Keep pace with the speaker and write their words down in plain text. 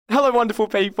Hello, wonderful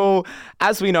people.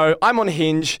 As we know, I'm on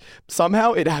Hinge.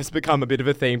 Somehow it has become a bit of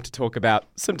a theme to talk about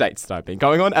some dates that I've been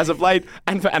going on as of late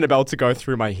and for Annabelle to go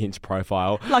through my Hinge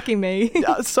profile. Lucky me.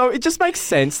 So it just makes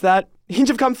sense that Hinge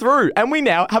have come through and we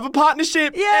now have a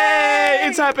partnership. Yay!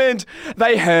 It's happened.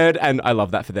 They heard and I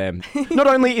love that for them. Not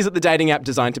only is it the dating app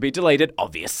designed to be deleted,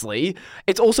 obviously,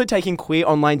 it's also taking queer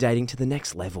online dating to the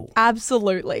next level.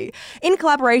 Absolutely. In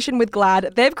collaboration with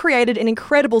GLAD, they've created an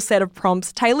incredible set of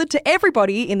prompts tailored to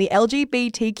everybody in the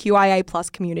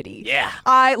LGBTQIA+ community. Yeah.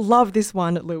 I love this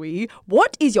one, Louis.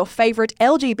 What is your favourite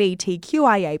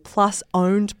LGBTQIA+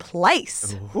 owned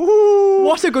place? Ooh.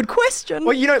 What a good question.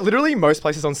 Well, literally most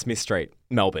places on Smith Street,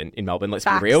 in Melbourne, let's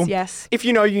Facts, be real. yes. If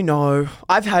you know, you know.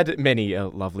 I've had many a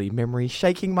lovely memory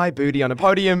shaking my booty on a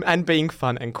podium and being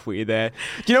fun and queer there.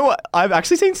 Do you know what? I've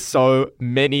actually seen so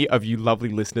many of you lovely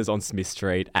listeners on Smith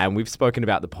Street and we've spoken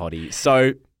about the potty.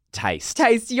 So, taste.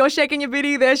 You're shaking your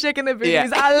booty, they're shaking their booties. Yeah.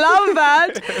 I love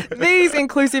that. These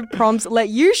inclusive prompts let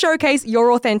you showcase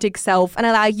your authentic self and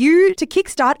allow you to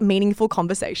kickstart meaningful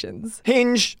conversations.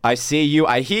 Hinge, I see you,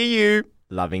 I hear you.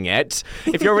 Loving it.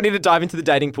 If you're ready to dive into the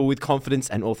dating pool with confidence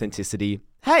and authenticity,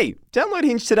 hey, download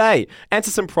Hinge today.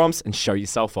 Answer some prompts and show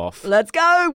yourself off. Let's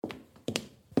go.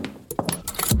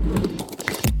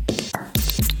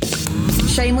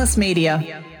 Shameless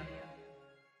Media.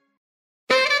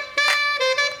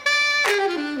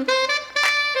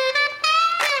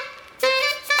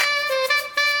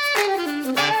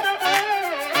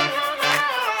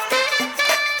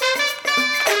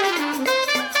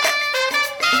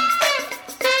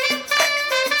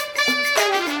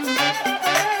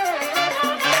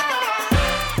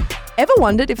 Ever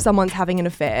wondered if someone's having an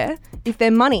affair, if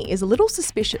their money is a little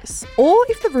suspicious, or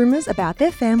if the rumours about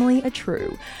their family are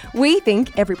true? We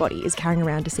think everybody is carrying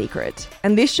around a secret.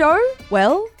 And this show,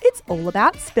 well, it's all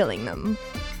about spilling them.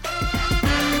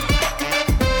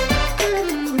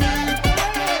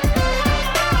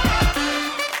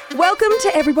 Welcome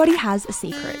to Everybody Has a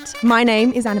Secret. My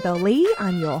name is Annabelle Lee.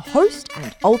 I'm your host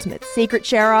and ultimate secret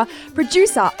sharer.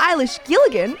 Producer Eilish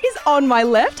Gilligan is on my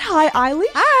left. Hi, Eilish.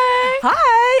 Hi.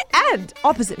 Hi. And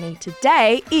opposite me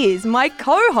today is my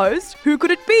co-host. Who could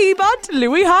it be but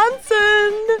Louis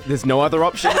Hansen? There's no other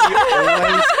option. He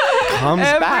always comes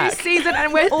back. Every season,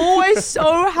 and we're always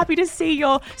so happy to see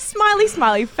your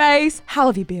smiley face. How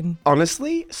have you been?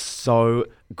 Honestly, so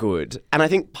good. And I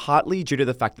think partly due to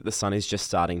the fact that the sun is just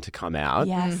starting to come out,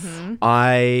 Yes.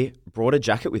 I brought a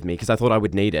jacket with me because I thought I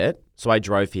would need it. So I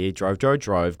drove here, drove,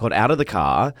 got out of the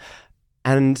car,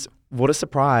 and what a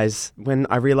surprise when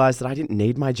I realised that I didn't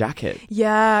need my jacket.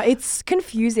 Yeah, it's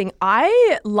confusing.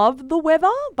 I love the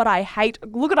weather, but I hate...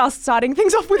 Look at us starting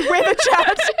things off with weather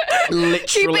chat. Literally.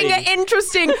 Keeping it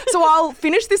interesting. So I'll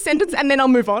finish this sentence and then I'll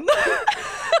move on.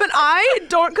 But I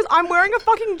don't, because I'm wearing a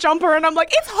fucking jumper and I'm like,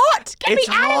 it's hot. Get It's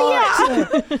me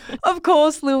out of here. Of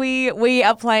course, Louis, we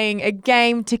are playing a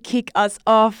game to kick us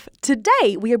off.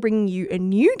 Today, we are bringing you a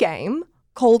new game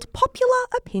called Popular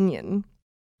Opinion.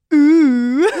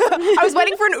 Ooh. I was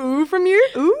waiting for an ooh from you.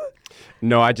 Ooh.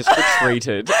 No, I just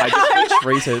retreated.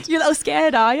 You're a little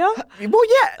scared, are you? Well,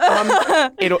 yeah.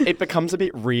 It becomes a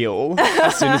bit real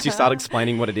as soon as you start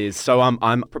explaining what it is. So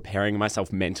I'm preparing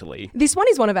myself mentally. This one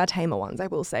is one of our tamer ones, I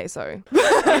will say so.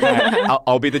 Okay,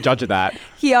 I'll be the judge of that.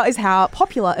 Here is how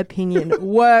popular opinion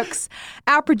works.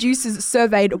 Our producers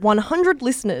surveyed 100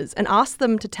 listeners and asked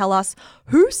them to tell us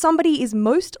who somebody is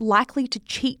most likely to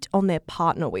cheat on their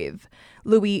partner with.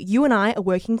 Louis, you and I are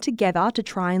working together to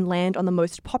try and land on the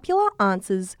most popular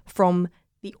answers from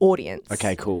the audience.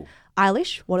 Okay, cool.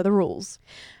 Eilish, what are the rules?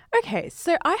 Okay,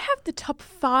 so I have the top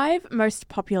 5 most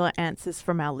popular answers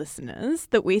from our listeners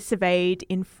that we surveyed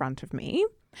in front of me.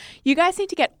 You guys need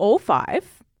to get all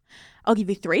 5. I'll give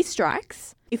you 3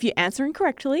 strikes. If you answer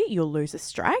incorrectly, you'll lose a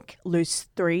strike, lose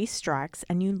 3 strikes,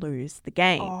 and you lose the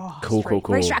game. Cool.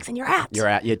 3 strikes and you're out. You're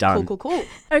out. You're done. Cool.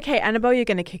 Okay, Annabelle, you're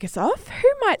going to kick us off. Who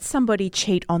might somebody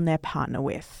cheat on their partner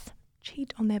with?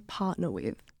 Cheat on their partner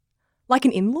with? Like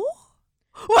an in-law?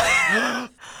 Who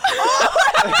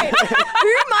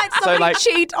might somebody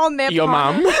cheat on their Your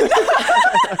partner? mum?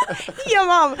 Your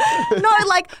mum. No,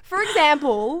 like, for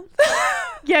example...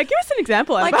 Yeah, give us an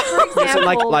example, Like, Annabelle. for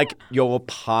example... So like your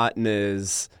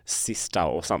partner's sister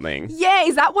or something. Yeah,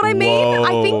 is that what I mean?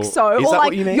 I think so. Is or that like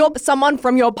what you mean? someone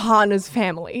from your partner's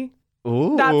family.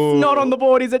 Ooh. That's not on the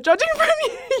board, is it? Judging from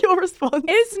your response.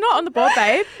 It's not on the board,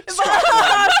 babe. Strike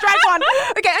one.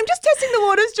 Okay, I'm just testing the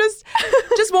waters,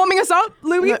 just warming us up,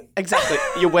 Louis. No, exactly.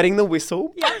 You're wetting the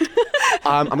whistle. Yeah.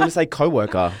 I'm going to say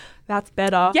co-worker. That's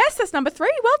better. Yes, that's number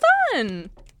 3. Well done.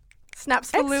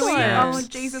 Snaps for Louis. Excellent. Oh,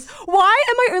 Jesus. Why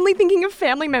am I only thinking of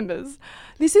family members?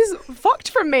 This is fucked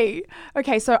from me.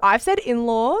 Okay, so I've said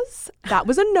in-laws. That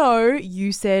was a no.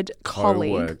 You said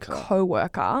colleague,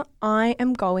 co-worker. I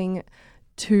am going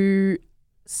to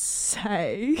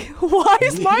say, why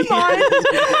is my mind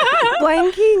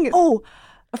blanking? Oh,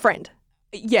 a friend.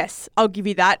 Yes, I'll give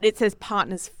you that. It says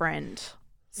partner's friend.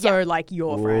 So like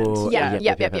your friend. Ooh,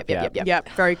 Yep,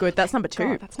 very good. That's number 2.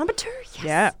 Oh, that's number 2. Yes.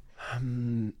 Yeah.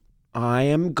 I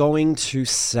am going to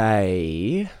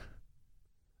say,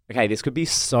 okay, this could be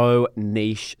so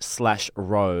niche /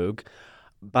 rogue,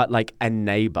 but like a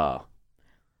neighbor.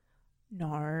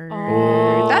 No.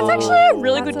 Oh. That's actually a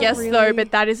really That's good a guess, really- though,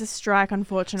 but that is a strike,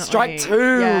 unfortunately. Strike 2.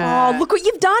 Yeah. Oh, look what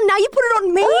you've done. Now you put it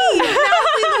on me.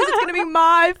 Now it's going to be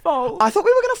my fault. I thought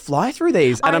we were going to fly through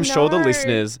these, and I I'm sure the know.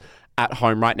 listeners at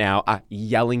home right now are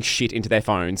yelling shit into their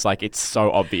phones like it's so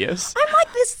obvious. I'm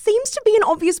like, this seems to be an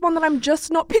obvious one that I'm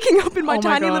just not picking up in my Oh my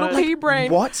tiny little God. pea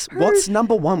brain. What's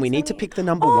number 1? We need to pick the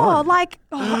number 1. I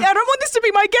don't want this to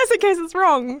be my guess in case it's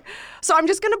wrong. So I'm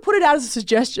just going to put it out as a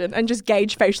suggestion and just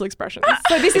gauge facial expressions.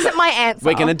 So this isn't my answer.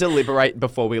 We're going to deliberate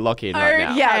before we lock in right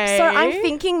now. Yeah, so I'm Okay.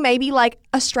 thinking maybe like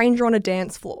a stranger on a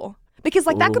dance floor. Because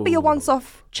like that could be a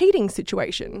once-off cheating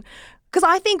situation. Because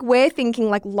I think we're thinking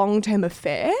like long-term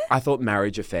affair. I thought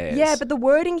marriage affairs. Yeah, but the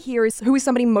wording here is who is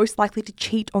somebody most likely to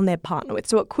cheat on their partner with.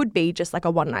 So it could be just like a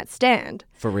one-night stand.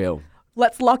 For real.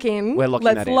 Let's lock in. We're locking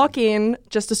Let's that in. lock in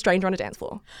just a stranger on a dance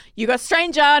floor. You got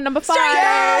stranger, number 5.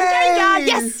 Stranger!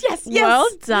 Yes. Well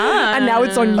done. And now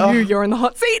it's on you. You're in the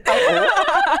hot seat.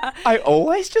 I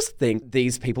always just think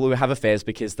these people who have affairs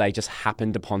because they just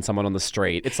happened upon someone on the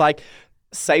street. It's like,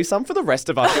 save some for the rest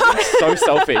of us. It's so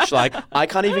selfish. Like, I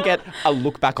can't even get a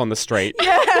look back on the street.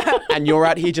 Yeah. And you're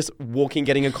out here just walking,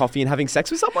 getting a coffee and having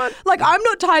sex with someone? Like, I'm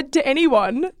not tied to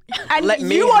anyone. And Let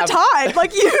me you are have- tied.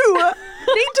 Like, you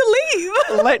need to leave.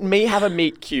 Let me have a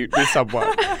meet cute with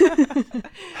someone.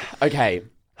 Okay.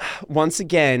 Once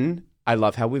again, I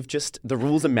love how the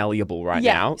rules are malleable right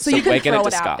Yeah, now. so you can we're gonna throw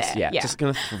it out discuss. there. Yeah, Yeah. just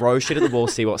going to throw shit at the wall,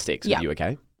 see what sticks Yeah. with you,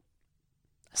 okay?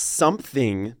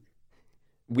 Something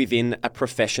within a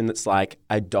profession that's like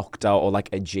a doctor or like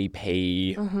a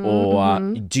GP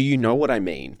do you know what I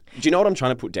mean? Do you know what I'm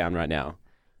trying to put down right now?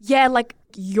 Yeah, like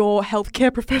your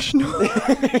healthcare professional.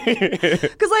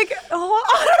 Because, like,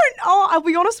 I'll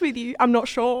be honest with you, I'm not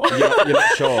sure. You're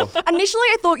not sure. Initially,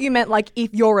 I thought you meant like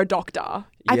if you're a doctor.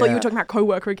 I thought you Yeah. were talking about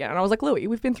co-worker again. And I was like, Louis,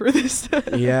 we've been through this.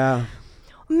 Yeah.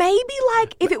 Maybe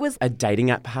like if it was A dating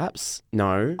app perhaps?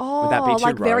 No. Would that be too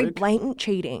like very rogue? blatant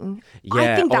cheating.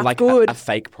 Yeah, I think or that's like good. A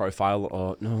fake profile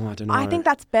or no, I don't know. I think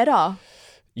that's better.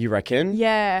 You reckon?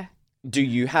 Yeah. Do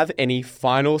you have any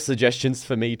final suggestions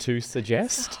for me to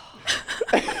suggest?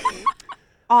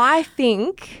 I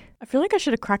think I feel like I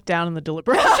should have cracked down on the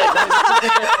deliberation.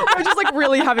 we're just like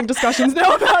really having discussions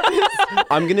now about this.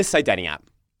 I'm going to say dating app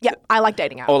Yeah, I like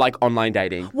dating apps. or like online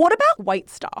dating. What about wait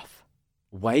staff?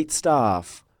 Wait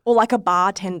staff. Or like a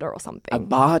bartender or something? A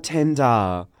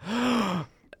bartender.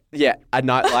 Yeah, a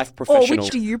nightlife Or professional.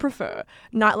 which do you prefer?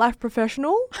 Nightlife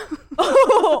professional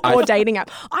or dating app?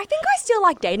 I think I still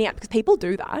like dating app because people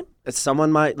do that.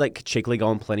 Someone might like cheekily go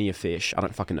on Plenty of Fish. I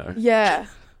don't fucking know. Yeah.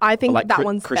 I think Or like that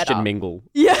one's Christian better. Mingle.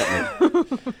 Yeah.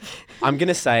 I'm going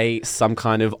to say some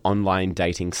kind of online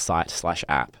dating site /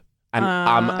 app. And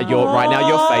right now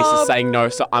your face is saying no,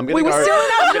 so I'm going We to were go. still in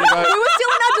I'm gonna go-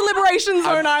 our deliberation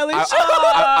zone, Eilish.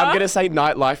 I'm going to say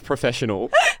nightlife professional.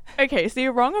 Okay, so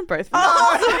you're wrong on both.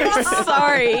 Oh,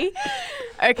 Sorry.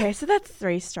 Okay, so that's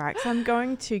 3 strikes. I'm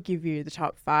going to give you the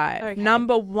top 5. Okay.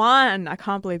 Number 1. I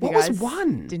can't believe you What was guys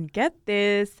 1? didn't get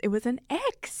this. It was an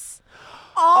ex.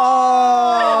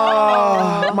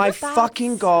 Oh, my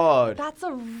fucking God. That's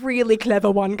a really clever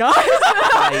one, guys.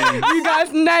 Babes, You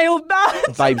guys nailed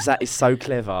that. babes, that is so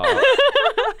clever.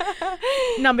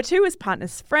 Number 2 was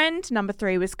partner's friend. Number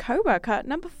 3 was co-worker.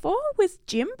 Number 4 was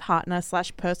gym partner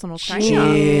 / personal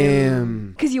trainer.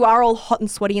 Damn. Because you are all hot and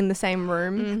sweaty in the same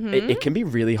room. It can be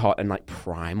really hot and like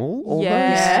primal almost.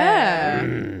 Yeah.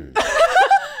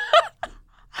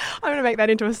 I'm going to make that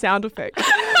into a sound effect.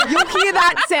 You'll hear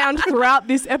that sound throughout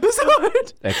this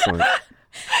episode. Excellent.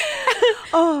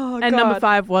 Oh, And God. number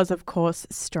 5 was, of course,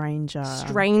 stranger.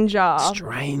 Stranger.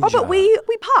 Stranger. Oh, but we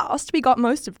passed. We got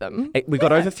most of them. We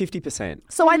got over 50%.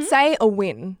 So I'd say a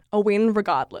win. A win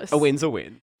regardless. A win's a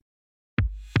win.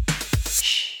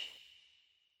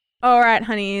 All right,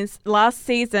 honeys. Last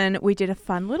season, we did a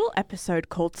fun little episode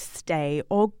called Stay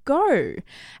or Go.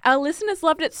 Our listeners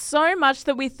loved it so much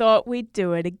that we thought we'd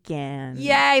do it again.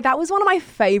 Yay, that was one of my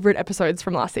favourite episodes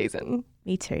from last season.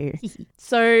 Me too.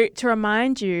 So to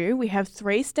remind you, we have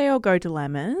 3 stay or go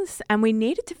dilemmas and we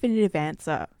need a definitive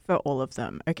answer for all of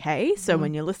them, okay? So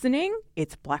when you're listening,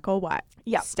 it's black or white.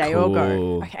 Yep. Stay or go.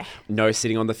 Cool. Okay. No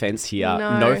sitting on the fence here.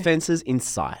 No. No fences in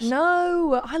sight.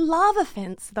 No, I love a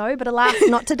fence though, but alas,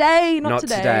 not today. Not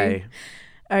today.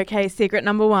 Okay, secret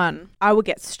number 1. I will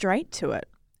get straight to it.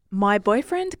 My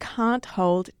boyfriend can't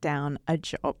hold down a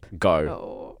job.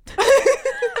 Go. Oh.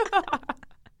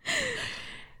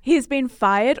 He has been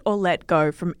fired or let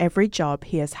go from every job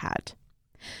he has had.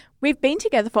 We've been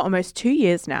together for almost 2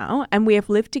 years now, and we have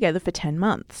lived together for 10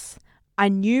 months. I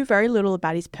knew very little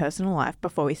about his personal life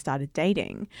before we started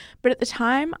dating, but at the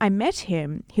time I met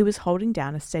him, he was holding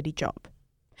down a steady job.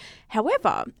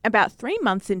 However, about 3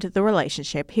 months into the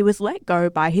relationship, he was let go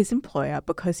by his employer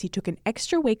because he took an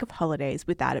extra week of holidays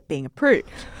without it being approved.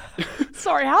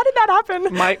 Sorry, how did that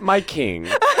happen? My king.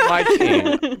 My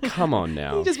king. Come on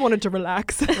now. He just wanted to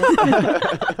relax.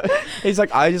 He's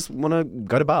like, I just want to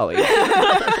go to Bali.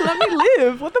 Let me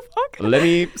live. What the fuck? Let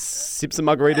me sip some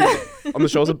margaritas on the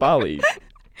shores of Bali.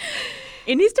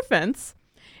 In his defense,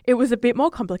 it was a bit more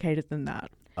complicated than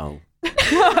that. Oh.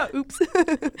 Oops.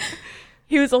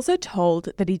 He was also told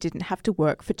that he didn't have to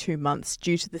work for 2 months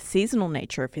due to the seasonal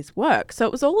nature of his work, so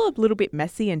it was all a little bit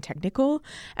messy and technical,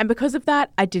 and because of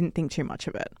that, I didn't think too much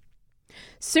of it.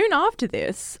 Soon after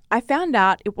this, I found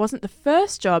out it wasn't the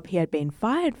first job he had been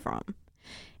fired from.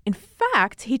 In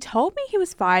fact, he told me he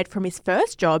was fired from his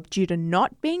first job due to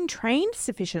not being trained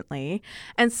sufficiently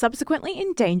and subsequently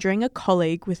endangering a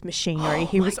colleague with machinery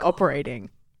he was operating.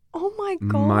 Oh my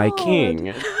God. My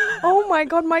king. Oh my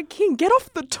God, my king. Get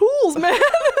off the tools, man.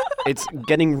 It's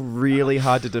getting really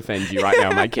hard to defend you right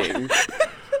now, my king.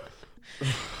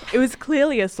 It was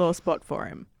clearly a sore spot for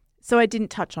him, so I didn't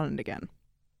touch on it again.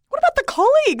 What about the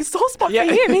colleague? Sore spot Yeah.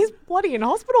 for him. He's bloody in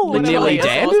hospital. Nearly a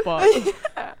dead? sore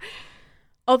spot.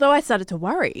 Although I started to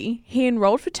worry, he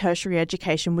enrolled for tertiary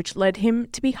education, which led him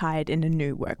to be hired in a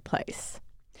new workplace.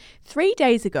 3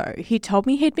 days ago, he told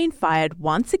me he'd been fired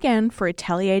once again for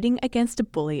retaliating against a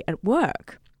bully at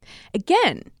work.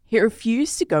 Again, he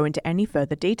refused to go into any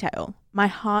further detail. My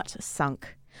heart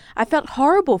sunk. I felt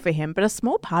horrible for him, but a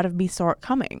small part of me saw it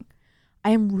coming.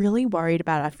 I am really worried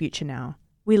about our future now.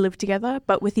 We live together,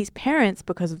 but with his parents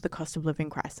because of the cost of living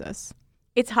crisis.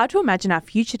 It's hard to imagine our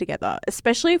future together,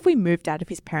 especially if we moved out of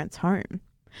his parents' home.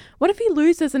 What if he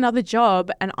loses another job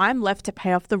and I'm left to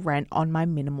pay off the rent on my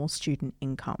minimal student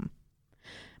income?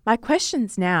 My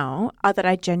questions now are that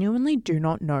I genuinely do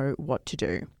not know what to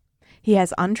do. He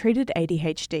has untreated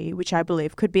ADHD, which I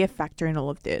believe could be a factor in all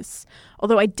of this,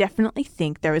 although I definitely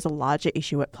think there is a larger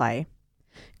issue at play.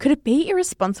 Could it be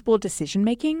irresponsible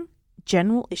decision-making?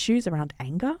 General issues around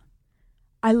anger?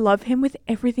 I love him with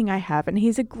everything I have and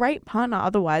he's a great partner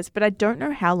otherwise, but I don't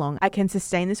know how long I can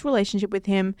sustain this relationship with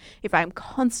him if I'm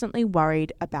constantly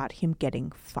worried about him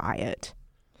getting fired.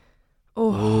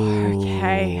 Oh,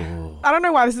 okay. I don't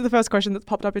know why this is the first question that's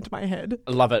popped up into my head.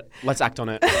 I love it. Let's act on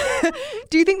it.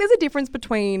 Do you think there's a difference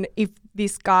between if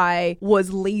this guy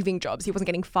was leaving jobs, he wasn't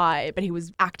getting fired, but he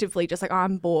was actively just like, oh,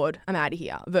 I'm bored, I'm out of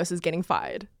here, versus getting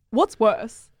fired? What's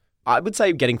worse? I would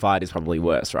say getting fired is probably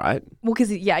worse, right? Well,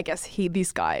 because, yeah, I guess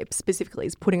this guy specifically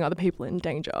is putting other people in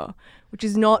danger, which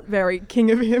is not very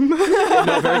king of him.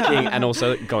 Not very keen, and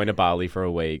also going to Bali for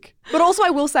a week. But also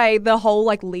I will say the whole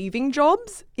like leaving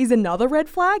jobs is another red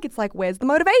flag. It's like, where's the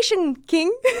motivation,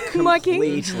 king? My king?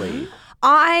 Completely.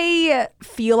 I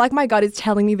feel like my gut is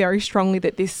telling me very strongly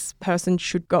that this person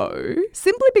should go,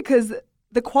 simply because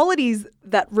the qualities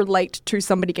that relate to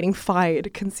somebody getting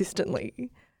fired consistently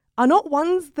are not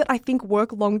ones that I think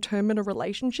work long-term in a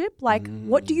relationship. Like,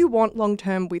 what do you want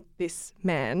long-term with this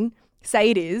man? Say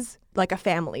it is like a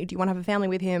family. Do you want to have a family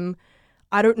with him?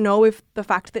 I don't know if the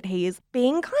fact that he is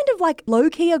being kind of like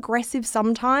low-key aggressive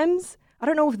sometimes, I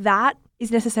don't know if that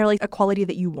is necessarily a quality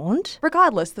that you want.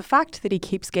 Regardless, the fact that he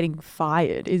keeps getting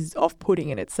fired is off-putting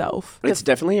in itself. It's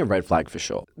definitely a red flag for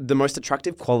sure. The most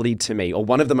attractive quality to me, or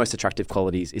one of the most attractive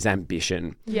qualities, is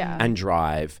ambition and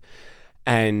drive.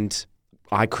 And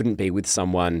I couldn't be with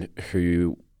someone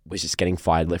who was just getting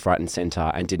fired left, right and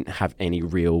centre and didn't have any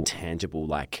real tangible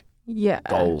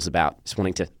goals about just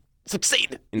wanting to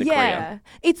succeed in the career.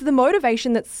 It's the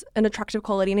motivation that's an attractive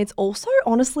quality, and it's also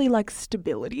honestly like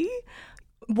stability.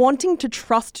 Wanting to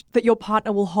trust that your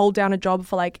partner will hold down a job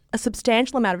for like a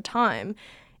substantial amount of time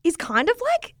is kind of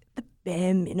like the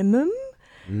bare minimum.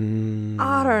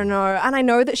 I don't know. And I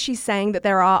know that she's saying that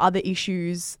there are other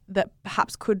issues that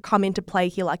perhaps could come into play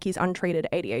here, like his untreated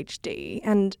ADHD.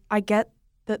 And I get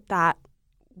that that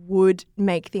would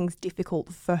make things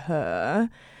difficult for her.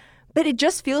 But it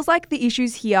just feels like the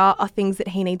issues here are things that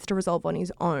he needs to resolve on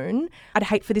his own. I'd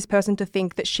hate for this person to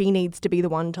think that she needs to be the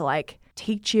one to like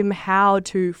teach him how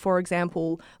to, for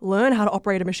example, learn how to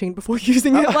operate a machine before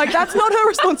using it. Like, that's not her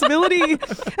responsibility.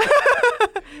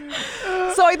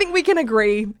 So I think we can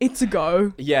agree it's a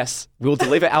go. Yes, we'll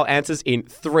deliver our answers in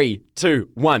 3, 2,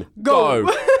 1, go.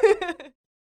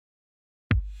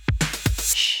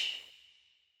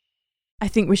 I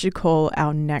think we should call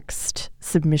our next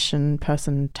submission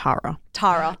person Tara.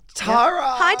 Tara. Tara.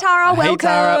 Hi, Tara. Welcome. Hey,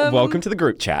 Tara. Welcome to the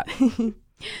group chat.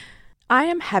 I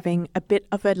am having a bit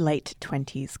of a late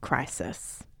 20s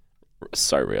crisis.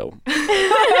 So real.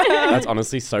 That's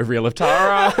honestly so real of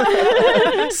Tara.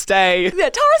 Stay. Yeah,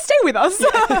 Tara, stay with us.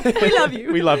 We love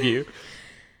you. We love you.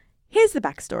 Here's the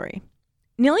backstory.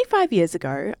 Nearly 5 years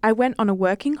ago, I went on a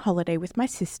working holiday with my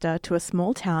sister to a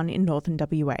small town in northern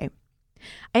WA.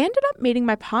 I ended up meeting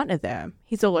my partner there.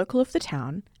 He's a local of the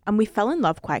town, and we fell in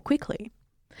love quite quickly.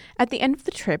 At the end of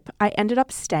the trip, I ended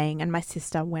up staying and my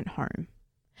sister went home.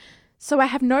 So I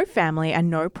have no family and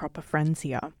no proper friends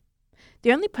here.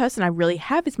 The only person I really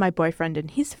have is my boyfriend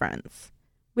and his friends.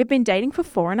 We've been dating for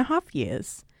 4.5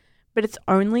 years, but it's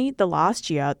only the last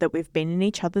year that we've been in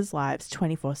each other's lives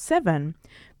 24/7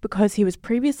 because he was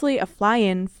previously a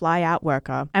fly-in, fly-out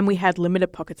worker and we had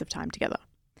limited pockets of time together.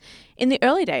 In the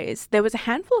early days, there was a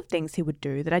handful of things he would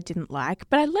do that I didn't like,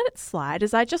 but I let it slide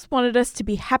as I just wanted us to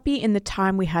be happy in the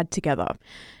time we had together.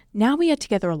 Now we are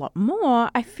together a lot more,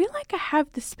 I feel like I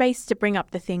have the space to bring up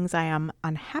the things I am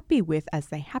unhappy with as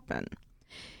they happen.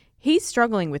 He's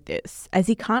struggling with this, as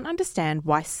he can't understand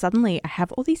why suddenly I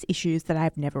have all these issues that I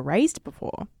have never raised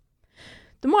before.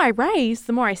 The more I raise,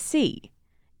 the more I see.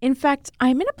 In fact,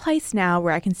 I'm in a place now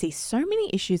where I can see so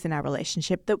many issues in our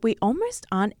relationship that we almost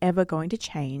aren't ever going to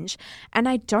change, and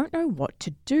I don't know what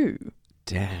to do.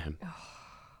 Damn.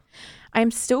 I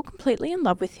am still completely in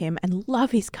love with him and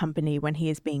love his company when he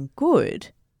is being good.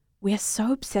 We are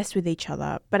so obsessed with each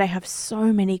other, but I have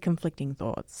so many conflicting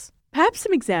thoughts. Perhaps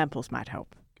some examples might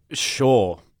help.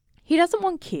 Sure. He doesn't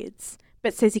want kids,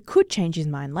 but says he could change his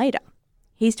mind later.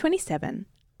 He's 27,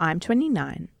 I'm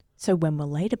 29, so when will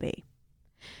later be?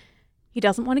 He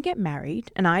doesn't want to get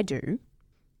married, and I do.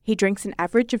 He drinks an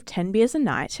average of 10 beers a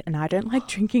night, and I don't like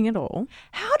drinking at all.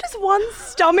 How does one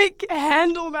stomach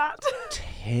handle that?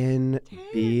 10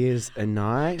 beers a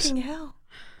night? Fucking hell.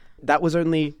 That was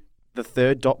only the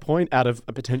third dot point out of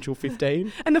a potential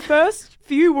 15. And the first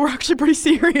few were actually pretty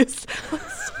serious.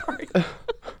 Sorry.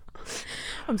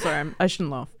 I'm sorry, I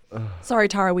shouldn't laugh. Sorry,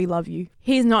 Tara, we love you.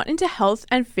 He's not into health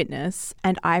and fitness,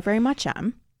 and I very much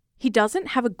am. He doesn't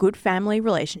have a good family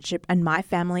relationship, and my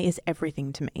family is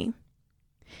everything to me.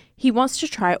 He wants to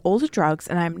try all the drugs,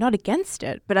 and I'm not against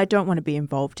it, but I don't want to be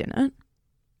involved in it.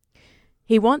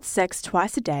 He wants sex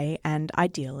twice a day, and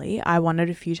ideally, I want it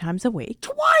a few times a week.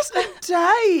 Twice a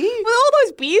day? With all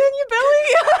those beers in your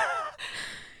belly?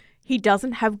 He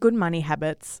doesn't have good money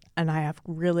habits, and I have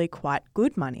really quite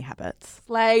good money habits.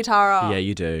 Slay, Tara. Yeah,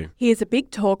 you do. He is a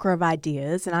big talker of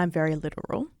ideas, and I'm very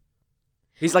literal.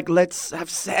 He's like, let's have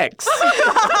sex.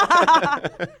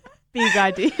 Big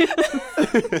idea.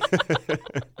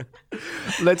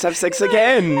 Let's have sex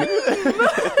again.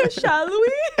 Shall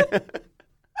we?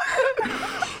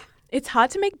 It's hard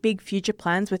to make big future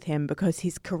plans with him because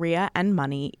his career and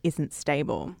money isn't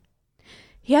stable.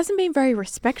 He hasn't been very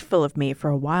respectful of me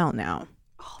for a while now.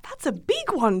 Oh, that's a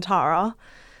big one, Tara.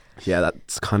 Yeah,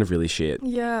 that's kind of really shit.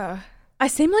 Yeah. I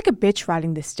seem like a bitch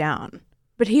writing this down,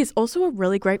 but he is also a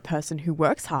really great person who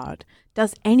works hard,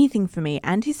 does anything for me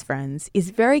and his friends, is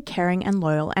very caring and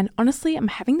loyal, and honestly, I'm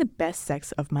having the best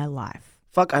sex of my life.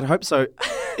 Fuck, I'd hope so.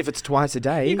 If it's twice a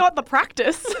day. You got the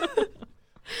practice.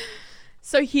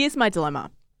 So here's my dilemma.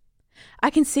 I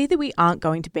can see that we aren't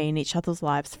going to be in each other's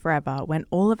lives forever when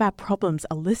all of our problems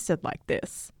are listed like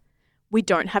this. We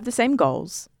don't have the same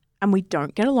goals, and we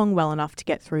don't get along well enough to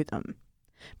get through them.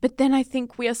 But then I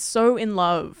think we are so in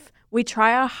love. We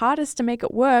try our hardest to make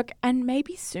it work, and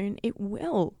maybe soon it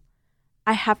will.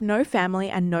 I have no family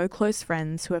and no close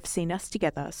friends who have seen us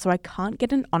together, so I can't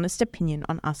get an honest opinion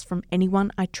on us from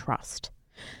anyone I trust.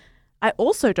 I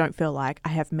also don't feel like I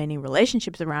have many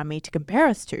relationships around me to compare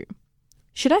us to.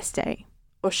 Should I stay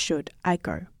or should I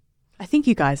go? I think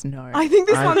you guys know. I think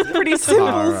this one's pretty simple,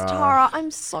 Tara. Tara.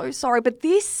 I'm so sorry, but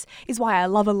this is why I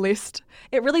love a list.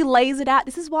 It really lays it out.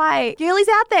 This is why, girlies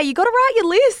out there, you got to write your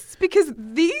lists because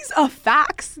these are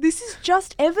facts. This is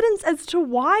just evidence as to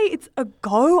why it's a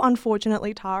go,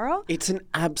 unfortunately, Tara. It's an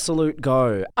absolute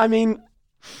go. I mean,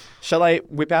 shall I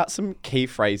whip out some key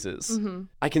phrases? Mm-hmm.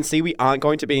 I can see we aren't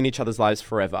going to be in each other's lives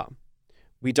forever.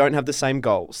 We don't have the same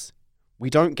goals.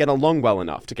 We don't get along well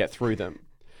enough to get through them.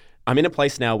 I'm in a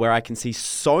place now where I can see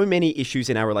so many issues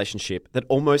in our relationship that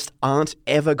almost aren't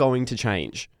ever going to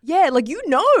change. Yeah, like,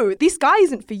 this guy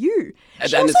isn't for you. And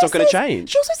She it's also not going to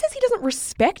change. She also says he doesn't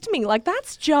respect me. Like,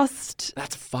 that's just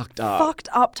That's fucked up. fucked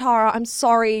up, Tara. I'm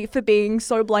sorry for being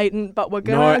so blatant, but we're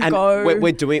No, gonna and go.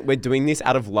 we're doing this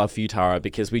out of love for you, Tara,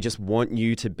 because we just want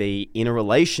you to be in a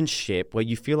relationship where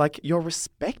you feel like you're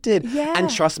respected. Yeah. And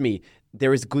trust me,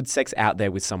 there is good sex out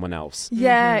there with someone else.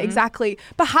 Yeah, exactly.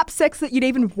 Perhaps sex that you'd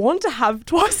even want to have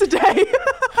twice a day.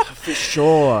 For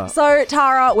sure. So,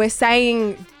 Tara, we're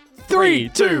saying 3,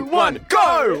 2, 1,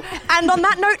 go! And on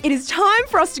that note, it is time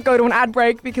for us to go to an ad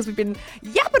break because we've been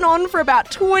yapping on for about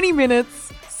 20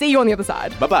 minutes. See you on the other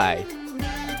side. Bye-bye.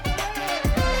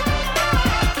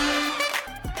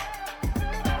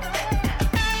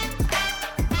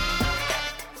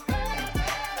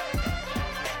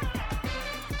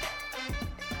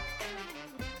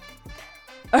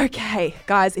 Okay,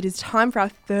 guys, it is time for our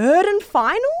third and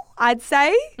final, I'd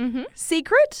say.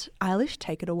 Secret. Eilish,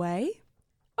 take it away.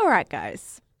 All right,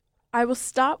 guys. I will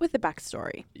start with the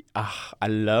backstory. I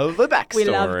love the backstory. We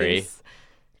love this.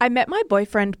 I met my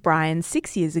boyfriend Brian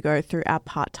 6 years ago through our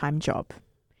part-time job.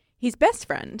 His best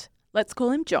friend, let's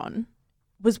call him John,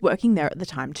 was working there at the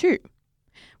time too.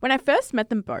 When I first met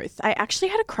them both, I actually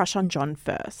had a crush on John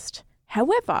first.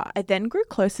 However, I then grew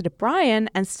closer to Brian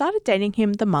and started dating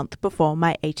him the month before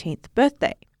my 18th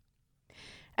birthday.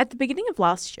 At the beginning of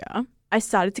last year, I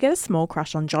started to get a small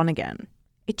crush on John again.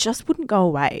 It just wouldn't go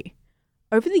away.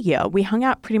 Over the year, we hung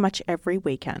out pretty much every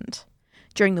weekend.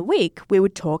 During the week, we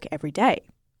would talk every day.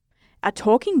 Our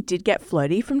talking did get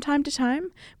flirty from time to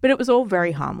time, but it was all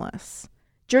very harmless.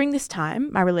 During this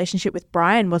time, my relationship with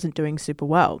Brian wasn't doing super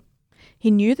well.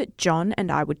 He knew that John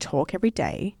and I would talk every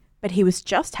day, but he was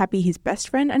just happy his best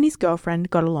friend and his girlfriend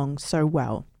got along so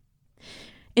well.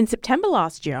 In September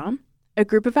last year, a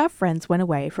group of our friends went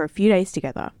away for a few days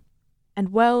together. And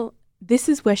well, this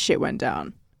is where shit went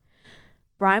down.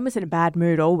 Brian was in a bad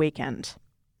mood all weekend,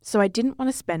 so I didn't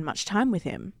want to spend much time with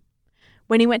him.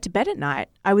 When he went to bed at night,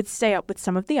 I would stay up with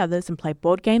some of the others and play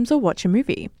board games or watch a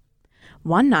movie.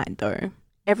 One night, though,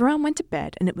 everyone went to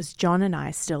bed and it was John and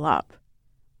I still up.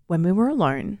 When we were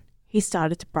alone, he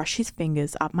started to brush his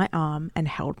fingers up my arm and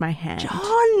held my hand.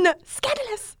 John!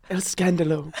 Scandalous! El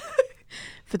scandalo.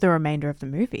 For the remainder of the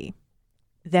movie.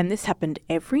 Then this happened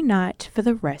every night for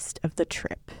the rest of the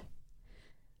trip.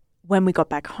 When we got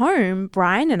back home,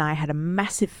 Brian and I had a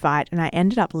massive fight and I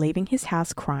ended up leaving his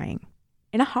house crying.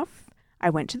 In a huff, I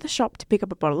went to the shop to pick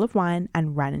up a bottle of wine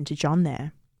and ran into John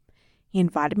there. He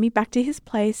invited me back to his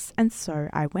place and so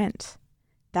I went.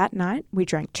 That night, we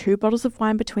drank 2 bottles of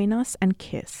wine between us and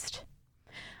kissed.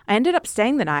 I ended up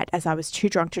staying the night as I was too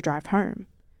drunk to drive home.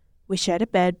 We shared a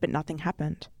bed, but nothing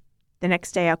happened. The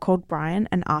next day, I called Brian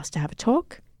and asked to have a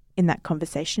talk. In that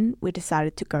conversation, we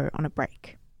decided to go on a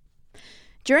break.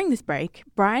 During this break,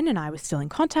 Brian and I were still in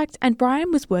contact and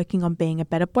Brian was working on being a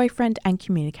better boyfriend and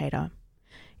communicator.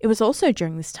 It was also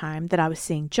during this time that I was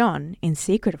seeing John, in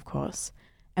secret of course,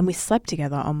 and we slept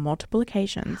together on multiple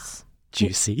occasions.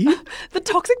 Juicy. The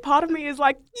toxic part of me is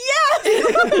like,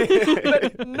 yes!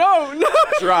 But no.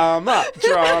 Drama.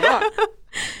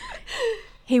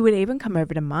 He would even come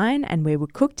over to mine and we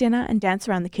would cook dinner and dance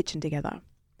around the kitchen together.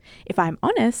 If I'm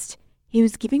honest, he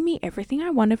was giving me everything I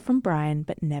wanted from Brian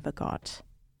but never got.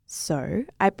 So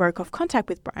I broke off contact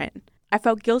with Brian. I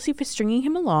felt guilty for stringing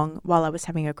him along while I was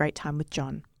having a great time with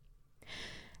John.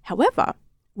 However,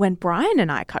 when Brian and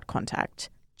I cut contact,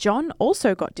 John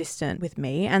also got distant with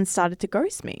me and started to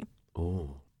ghost me.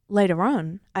 Ooh. Later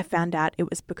on, I found out it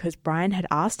was because Brian had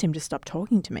asked him to stop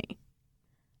talking to me.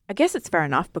 I guess it's fair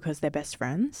enough because they're best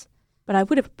friends, but I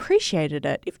would have appreciated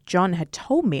it if John had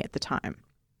told me at the time.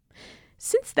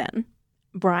 Since then,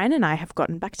 Brian and I have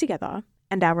gotten back together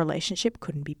and our relationship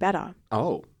couldn't be better.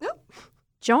 Oh.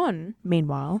 John,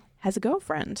 meanwhile, has a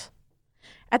girlfriend.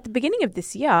 At the beginning of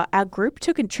this year, our group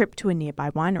took a trip to a nearby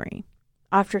winery.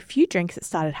 After a few drinks, it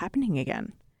started happening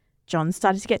again. John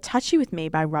started to get touchy with me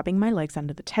by rubbing my legs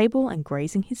under the table and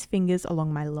grazing his fingers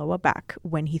along my lower back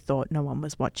when he thought no one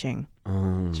was watching.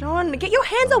 John, get your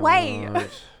hands away.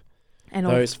 And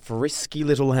all- Those frisky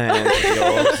little hands of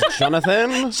yours,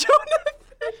 Jonathan.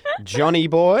 Johnny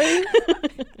boy.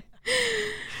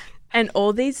 And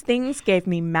all these things gave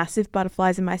me massive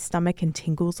butterflies in my stomach and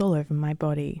tingles all over my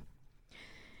body.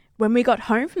 When we got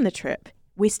home from the trip,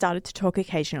 we started to talk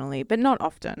occasionally, but not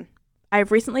often. I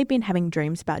have recently been having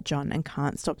dreams about John and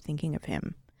can't stop thinking of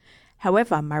him.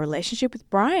 However, my relationship with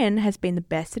Brian has been the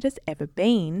best it has ever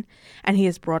been, and he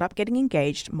has brought up getting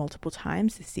engaged multiple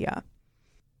times this year.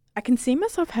 I can see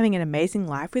myself having an amazing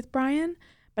life with Brian,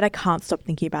 but I can't stop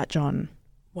thinking about John.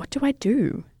 What do I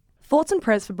do? Thoughts and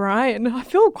prayers for Brian. I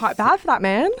feel quite bad for that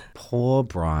man. Poor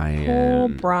Brian. Poor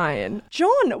Brian.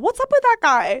 John, what's up with that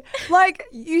guy? Like,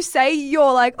 you say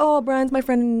you're like, oh, Brian's my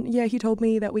friend. And yeah, he told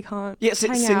me that we can't Yeah,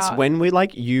 hang since out. when we're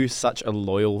like you such a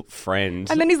loyal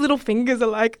friend? And then his little fingers are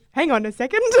like, hang on a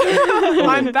second.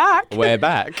 I'm back. We're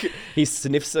back. He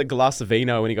sniffs a glass of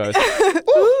vino and he goes,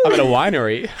 "Ooh, I'm at a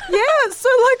winery." Yeah, so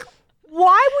like,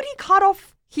 why would he cut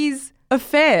off his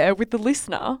affair with the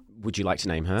listener, Would you like to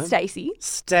name her? Stacey?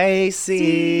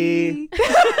 Stacey. I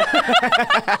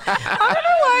don't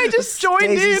know why I just joined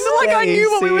in like I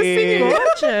knew what we were singing.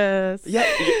 Gorgeous. Yeah.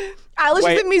 Alice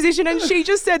Wait. is a musician and she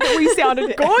just said that we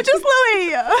sounded gorgeous,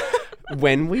 Louis.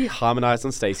 When we harmonised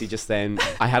on Stacey just then,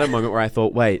 I had a moment where I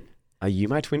thought, wait, are you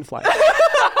my twin flame?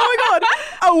 Oh my God.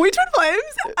 Are we twin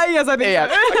flames? Yes, I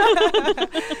think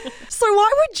so. So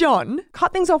why would John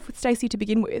cut things off with Stacey to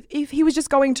begin with if he was just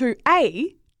going to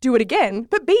A, do it again,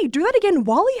 but B, do that again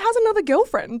while he has another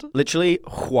girlfriend? Literally,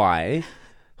 why?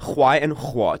 Why and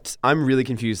what? I'm really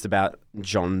confused about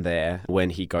John there when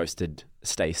he ghosted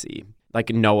Stacey. Like,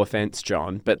 no offense,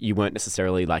 John, but you weren't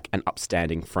necessarily like an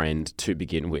upstanding friend to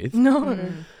begin with. No.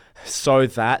 So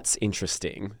that's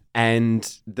interesting.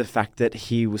 And the fact that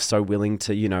he was so willing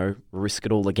to, you know, risk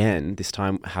it all again, this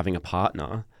time having a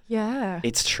partner. Yeah.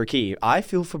 It's tricky. I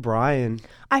feel for Brian.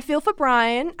 I feel for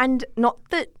Brian, and not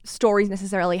that stories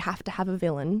necessarily have to have a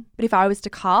villain, but if I was to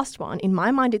cast one, in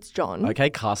my mind it's John. Okay,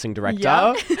 casting director.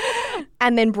 Yeah.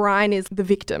 And then Brian is the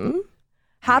victim.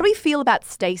 How do we feel about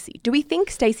Stacey? Do we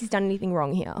think Stacey's done anything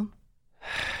wrong here?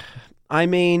 I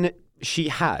mean, she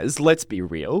has, let's be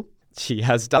real. She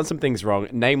has done some things wrong,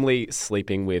 namely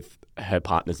sleeping with her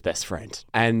partner's best friend.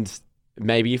 And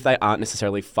maybe if they aren't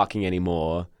necessarily fucking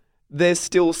anymore, there's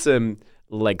still some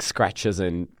leg scratches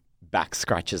and back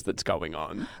scratches that's going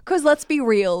on. Because let's be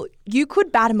real, you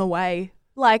could bat him away.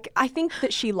 Like, I think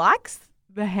that she likes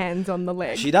the hands on the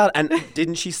leg. She does. And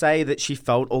didn't she say that she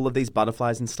felt all of these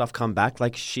butterflies and stuff come back?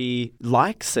 Like, she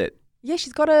likes it. Yeah,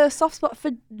 she's got a soft spot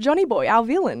for Johnny Boy, our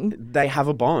villain. They have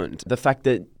a bond. The fact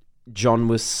that John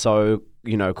was so,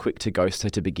 you know, quick to ghost her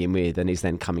to begin with and he's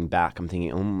then coming back, I'm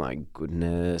thinking, oh my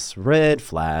goodness, red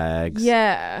flags.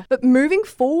 Yeah. But moving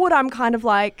forward, I'm kind of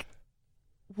like,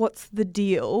 what's the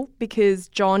deal? Because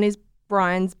John is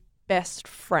Brian's best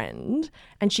friend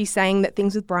and she's saying that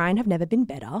things with Brian have never been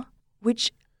better,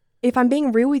 which, if I'm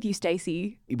being real with you,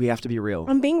 Stacey, We have to be real.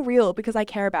 I'm being real because I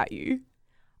care about you.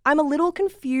 I'm a little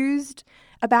confused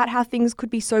about how things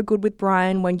could be so good with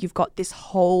Brian when you've got this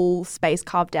whole space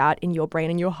carved out in your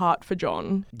brain and your heart for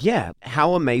John. Yeah.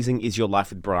 How amazing is your life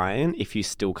with Brian if you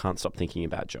still can't stop thinking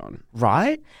about John?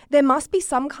 Right? There must be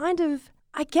some kind of,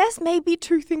 I guess maybe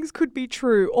two things could be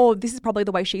true, or this is probably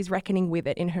the way she's reckoning with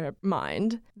it in her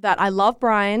mind, that I love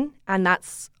Brian and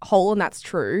that's whole and that's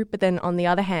true, but then on the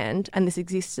other hand, and this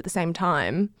exists at the same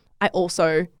time, I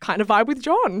also kind of vibe with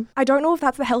John. I don't know if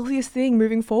that's the healthiest thing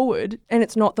moving forward, and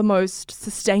it's not the most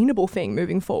sustainable thing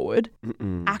moving forward.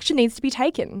 Action needs to be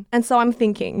taken. And so I'm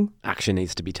thinking, Action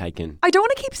needs to be taken. I don't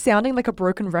want to keep sounding like a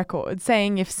broken record,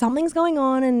 saying if something's going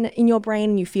on in your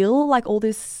brain and you feel like all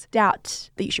this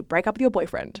doubt, that you should break up with your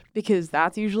boyfriend, because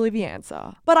that's usually the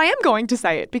answer. But I am going to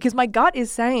say it because my gut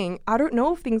is saying, I don't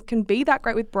know if things can be that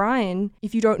great with Brian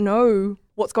if you don't know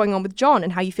what's going on with John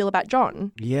and how you feel about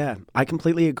John. Yeah, I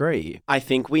completely agree. I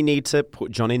think we need to put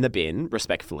John in the bin,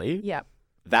 respectfully. Yeah.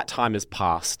 That time has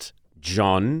passed.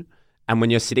 John, and when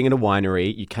you're sitting at a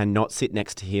winery, you cannot sit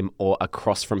next to him or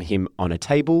across from him on a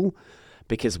table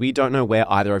because we don't know where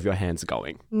either of your hands are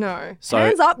going. No. So-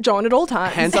 Hands up, John, at all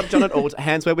times. Hands up, John, at all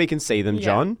hands where we can see them, Yeah.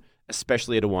 John,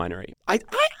 especially at a winery. I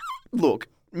look,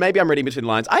 maybe I'm reading between the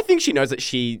lines. I think she knows that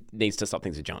she needs to stop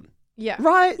things with John. Yeah.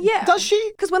 Right? Yeah. Does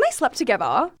she? Because when they slept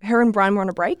together, her and Brian were on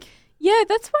a break. Yeah,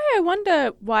 that's why I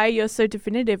wonder why you're so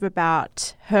definitive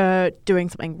about her doing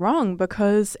something wrong,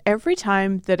 because every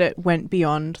time that it went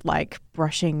beyond like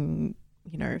brushing,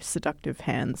 you know, seductive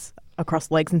hands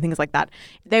across legs and things like that,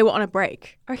 they were on a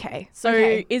break. Okay.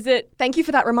 So is it... Thank you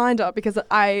for that reminder because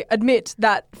I admit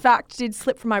that fact did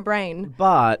slip from my brain.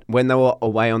 But when they were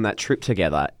away on that trip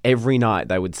together, every night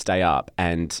they would stay up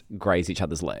and graze each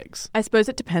other's legs. I suppose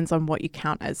it depends on what you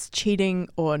count as cheating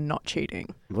or not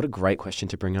cheating. What a great question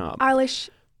to bring up. Eilish,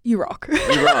 you rock.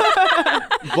 You're right.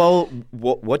 Well,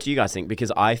 what do you guys think?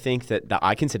 Because I think that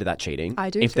I consider that cheating. I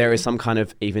do If there too. is some kind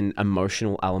of even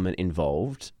emotional element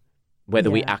involved, whether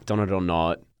we Yeah. act on it or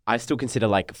not, I still consider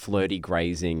like flirty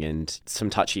grazing and some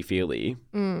touchy-feely.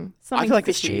 I Something feel like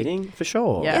it's fishy. cheating, for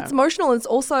sure. Yeah. It's emotional. It's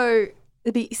also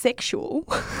a bit sexual.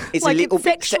 It's Like, a little it's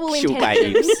bit sexual sexual,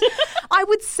 intentions. babes. I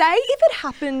would say if it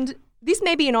happened, this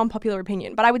may be an unpopular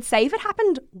opinion, but I would say if it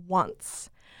happened once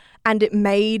and it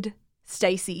made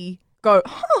Stacey go,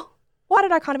 why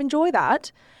did I kind of enjoy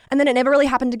that? And then it never really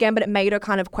happened again, but it made her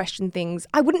kind of question things.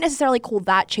 I wouldn't necessarily call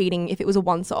that cheating if it was a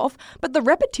once-off, but the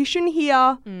repetition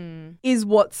here is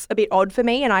what's a bit odd for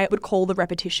me, and I would call the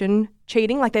repetition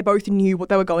cheating. Like, they both knew what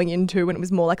they were going into, and it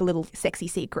was more like a little sexy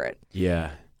secret.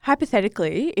 Yeah.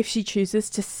 Hypothetically, if she chooses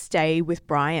to stay with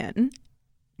Brian,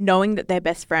 knowing that they're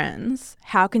best friends,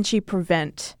 how can she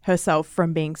prevent herself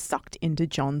from being sucked into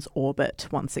John's orbit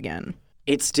once again?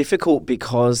 It's difficult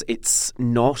because it's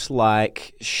not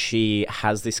like she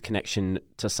has this connection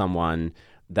to someone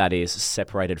that is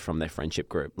separated from their friendship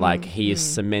group. Like, he is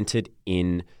cemented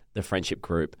in the friendship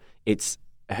group. It's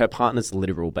her partner's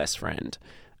literal best friend,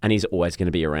 and he's always going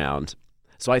to be around.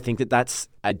 So I think that that's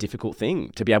a difficult thing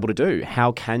to be able to do.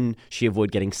 How can she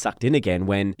avoid getting sucked in again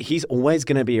when he's always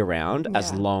going to be around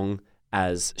as long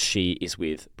as she is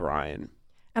with Brian?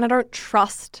 And I don't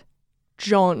trust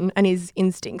John and his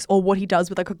instincts or what he does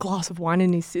with like a glass of wine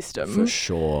in his system. For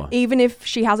sure. Even if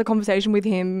she has a conversation with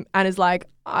him and is like,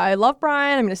 I love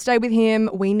Brian, I'm going to stay with him,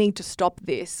 we need to stop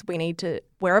this. We need to,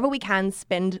 wherever we can,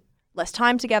 spend less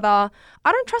time together.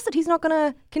 I don't trust that he's not going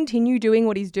to continue doing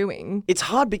what he's doing. It's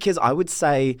hard because I would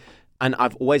say, and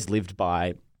I've always lived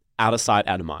by out of sight,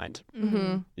 out of mind,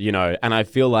 you know, and I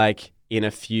feel like in a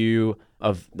few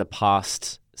of the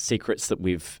past secrets that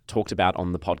we've talked about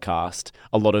on the podcast,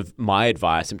 a lot of my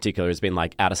advice in particular has been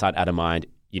like out of sight, out of mind.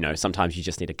 You know, sometimes you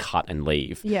just need to cut and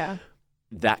leave. Yeah.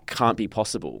 That can't be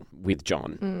possible with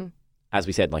John. As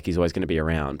we said, like, he's always going to be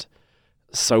around.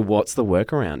 So what's the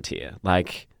workaround here?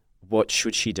 Like, what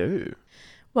should she do?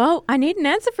 Well, I need an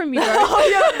answer from you.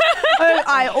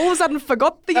 I all of a sudden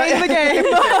forgot the name of the game.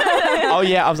 Oh,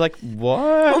 yeah. I was like,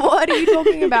 what? What are you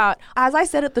talking about? As I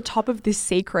said at the top of this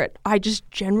secret, I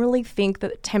just generally think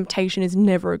that temptation is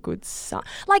never a good sign.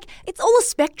 Like, it's all a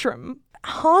spectrum.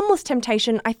 Harmless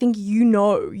temptation, I think you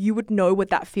would know what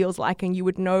that feels like, and you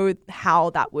would know how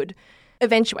that would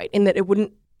eventuate, in that it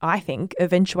wouldn't, I think,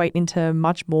 eventuate into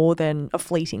much more than a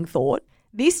fleeting thought.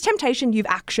 This temptation you've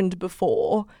actioned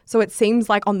before, so it seems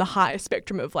like on the higher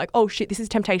spectrum of like, oh shit, this is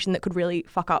temptation that could really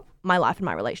fuck up my life and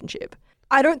my relationship.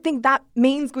 I don't think that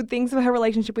means good things for her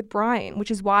relationship with Brian,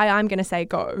 which is why I'm going to say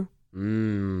go.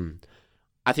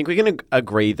 I think we're going to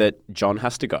agree that John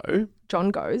has to go. John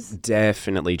goes.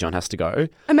 Definitely John has to go.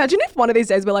 Imagine if one of these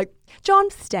days we're like, John,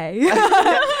 stay. Stay. All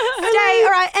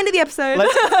right, end of the episode.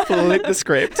 Let's flip the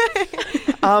script.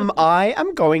 I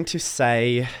am going to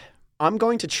say, I'm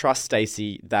going to trust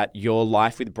Stacey that your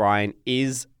life with Brian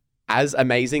is as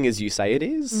amazing as you say it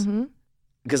is,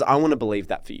 because I want to believe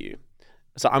that for you.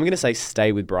 So I'm going to say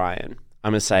stay with Brian.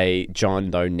 I'm going to say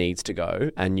John, though, needs to go,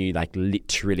 and you like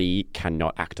literally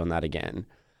cannot act on that again.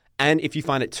 And if you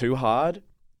find it too hard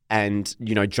and,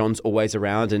 you know, John's always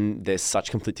around and there's such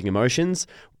conflicting emotions,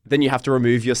 then you have to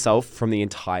remove yourself from the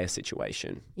entire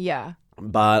situation. Yeah.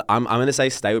 But I'm going to say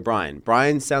stay with Brian.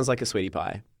 Brian sounds like a sweetie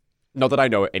pie. Not that I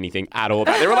know anything at all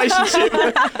about their relationship.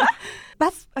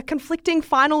 That's a conflicting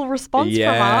final response from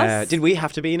us. Did we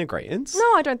have to be in agreement?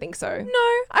 No, I don't think so. No,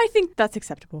 I think that's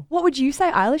acceptable. What would you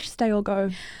say, Eilish? Stay or go?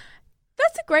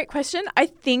 That's a great question. I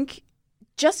think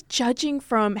just judging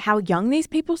from how young these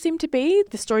people seem to be,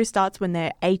 the story starts when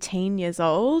they're 18 years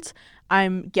old.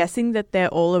 I'm guessing that they're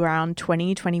all around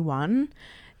 20, 21.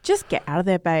 Just get out of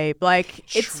there, babe. Like,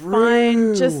 it's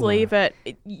fine. Just leave it.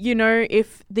 You know,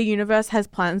 if the universe has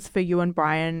plans for you and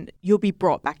Brian, you'll be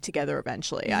brought back together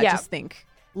eventually. I just think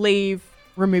leave,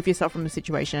 remove yourself from the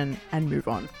situation and move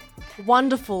on.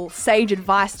 Wonderful sage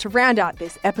advice to round out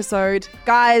this episode.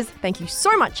 Guys, thank you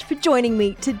so much for joining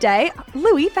me today.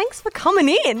 Louis, thanks for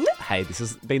coming in. Hey, this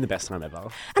has been the best time ever.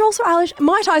 And also, Eilish,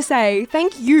 might I say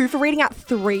thank you for reading out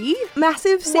 3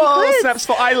 massive secrets. Whoa, snaps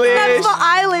for Eilish. Snaps for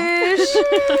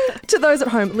Eilish. To those at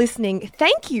home listening,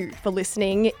 thank you for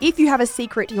listening. If you have a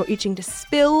secret you're itching to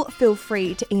spill, feel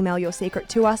free to email your secret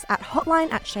to us at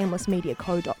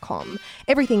hotline@shamelessmediaco.com.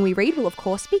 Everything we read will, of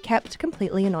course, be kept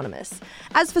completely anonymous.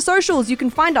 As for socials, you can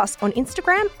find us on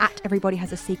Instagram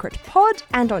 @EverybodyHasASecretPod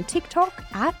and on TikTok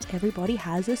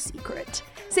 @EverybodyHasASecret.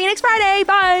 See you next Friday.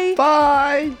 Bye.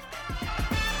 Bye.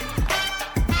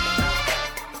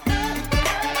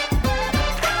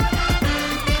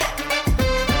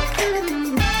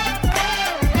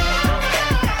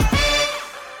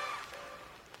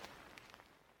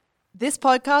 This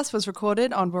podcast was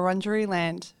recorded on Wurundjeri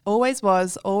land. Always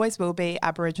was, always will be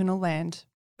Aboriginal land.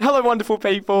 Hello, wonderful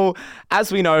people.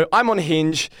 As we know, I'm on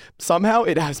Hinge. Somehow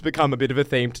it has become a bit of a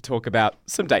theme to talk about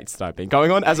some dates that I've been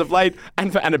going on as of late,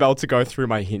 and for Annabelle to go through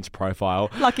my Hinge profile.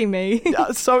 Lucky me.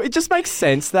 So it just makes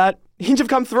sense that Hinge have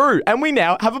come through and we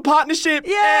now have a partnership.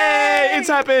 Yay! It's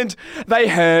happened. They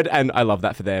heard and I love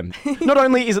that for them. Not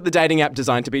only is it the dating app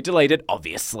designed to be deleted,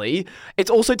 obviously, it's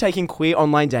also taking queer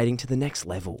online dating to the next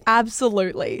level.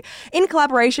 Absolutely. In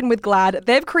collaboration with GLAD,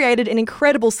 they've created an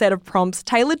incredible set of prompts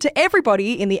tailored to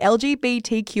everybody in the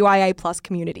LGBTQIA+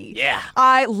 community. Yeah.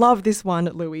 I love this one,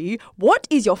 Louis. What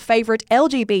is your favourite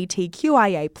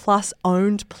LGBTQIA+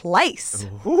 owned place?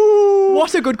 Ooh.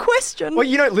 What a good question. Well,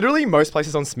 literally most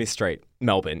places on Smith Street, in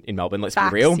Melbourne, let's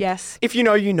Facts, be real. yes. If you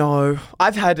know, you know.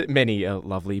 I've had many a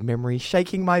lovely memory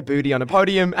shaking my booty on a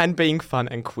podium and being fun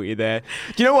and queer there.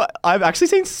 Do you know what? I've actually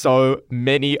seen so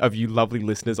many of you lovely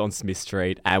listeners on Smith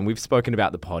Street and we've spoken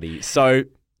about the potty. So,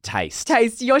 taste.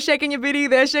 You're shaking your booty,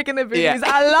 they're shaking their booties. Yeah.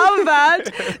 I love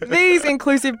that. These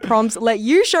inclusive prompts let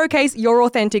you showcase your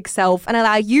authentic self and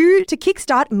allow you to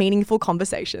kickstart meaningful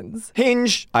conversations.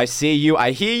 Hinge, I see you,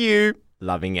 I hear you.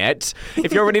 Loving it.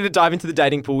 If you're ready to dive into the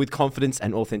dating pool with confidence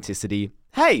and authenticity,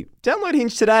 hey, download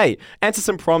Hinge today, answer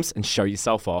some prompts and show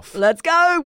yourself off. Let's go.